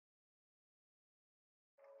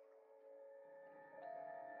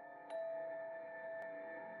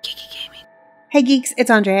Hey geeks, it's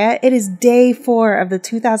Andrea. It is day 4 of the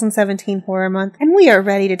 2017 horror month, and we are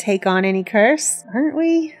ready to take on any curse, aren't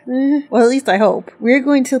we? Well, at least I hope. We're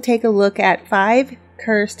going to take a look at 5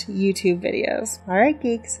 cursed YouTube videos. Alright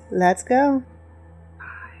geeks, let's go.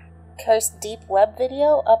 Cursed deep web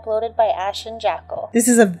video uploaded by Ashen, Jackal. This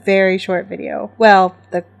is a very short video. Well,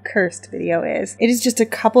 the cursed video is. It is just a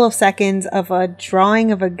couple of seconds of a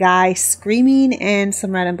drawing of a guy screaming and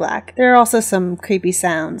some red and black. There are also some creepy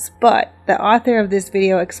sounds, but the author of this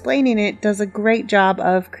video explaining it does a great job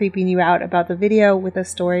of creeping you out about the video with a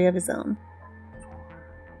story of his own.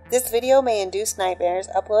 This video may induce nightmares,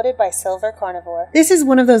 uploaded by Karnivor. This is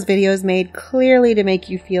one of those videos made clearly to make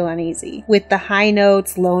you feel uneasy. With the high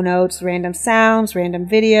notes, low notes, random sounds, random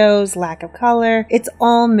videos, lack of color, it's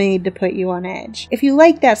all made to put you on edge. If you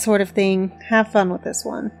like that sort of thing, have fun with this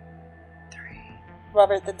one.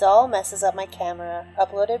 Robert the Doll Messes Up My Camera,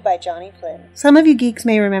 uploaded by Johnny Flynn. Some of you geeks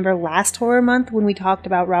may remember last horror month when we talked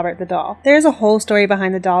about Robert the Doll. There's a whole story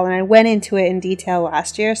behind the doll and I went into it in detail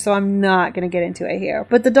last year, so I'm not going to get into it here.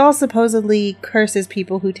 But the doll supposedly curses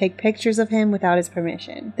people who take pictures of him without his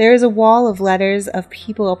permission. There is a wall of letters of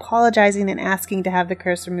people apologizing and asking to have the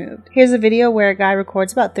curse removed. Here's a video where a guy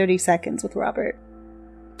records about 30 seconds with Robert.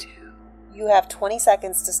 You have 20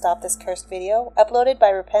 seconds to stop this cursed video, uploaded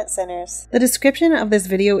by repentsinners. The description of this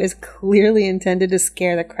video is clearly intended to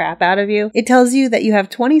scare the crap out of you. It tells you that you have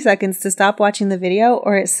 20 seconds to stop watching the video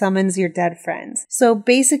or it summons your dead friends. So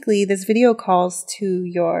basically, this video calls to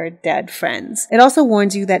your dead friends. It also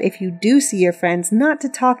warns you that if you do see your friends, not to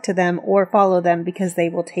talk to them or follow them because they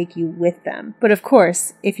will take you with them. But of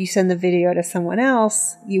course, if you send the video to someone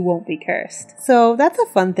else, you won't be cursed. So that's a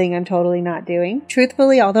fun thing I'm totally not doing.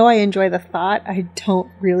 Truthfully, although I enjoy the thought, I don't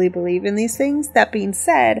really believe in these things. That being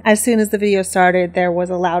said, as soon as the video started, there was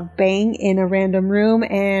a loud bang in a random room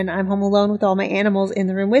and I'm home alone with all my animals in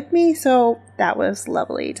the room with me, so that was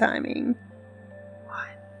lovely timing.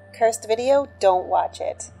 Cursed video, don't watch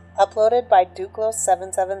it. Uploaded by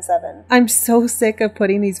Duclos777. I'm so sick of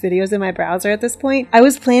putting these videos in my browser at this point. I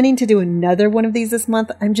was planning to do another one of these this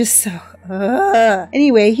month. I'm just so...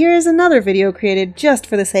 Anyway, here is another video created just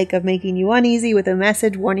for the sake of making you uneasy with a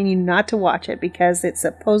message warning you not to watch it because it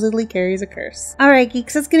supposedly carries a curse. Alright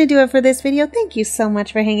geeks, that's gonna do it for this video. Thank you so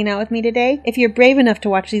much for hanging out with me today. If you're brave enough to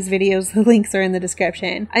watch these videos, the links are in the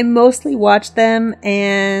description. I mostly watch them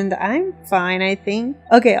and I'm fine, I think.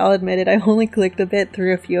 Okay, I'll admit it, I only clicked a bit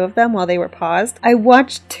through a few of them while they were paused. I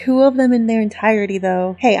watched 2 of them in their entirety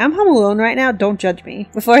though. Hey, I'm home alone right now, don't judge me.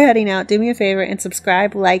 Before heading out, do me a favor and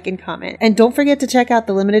subscribe, like, and comment. And don't forget to check out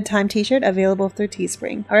the limited time t-shirt available through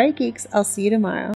Teespring. Alright geeks, I'll see you tomorrow.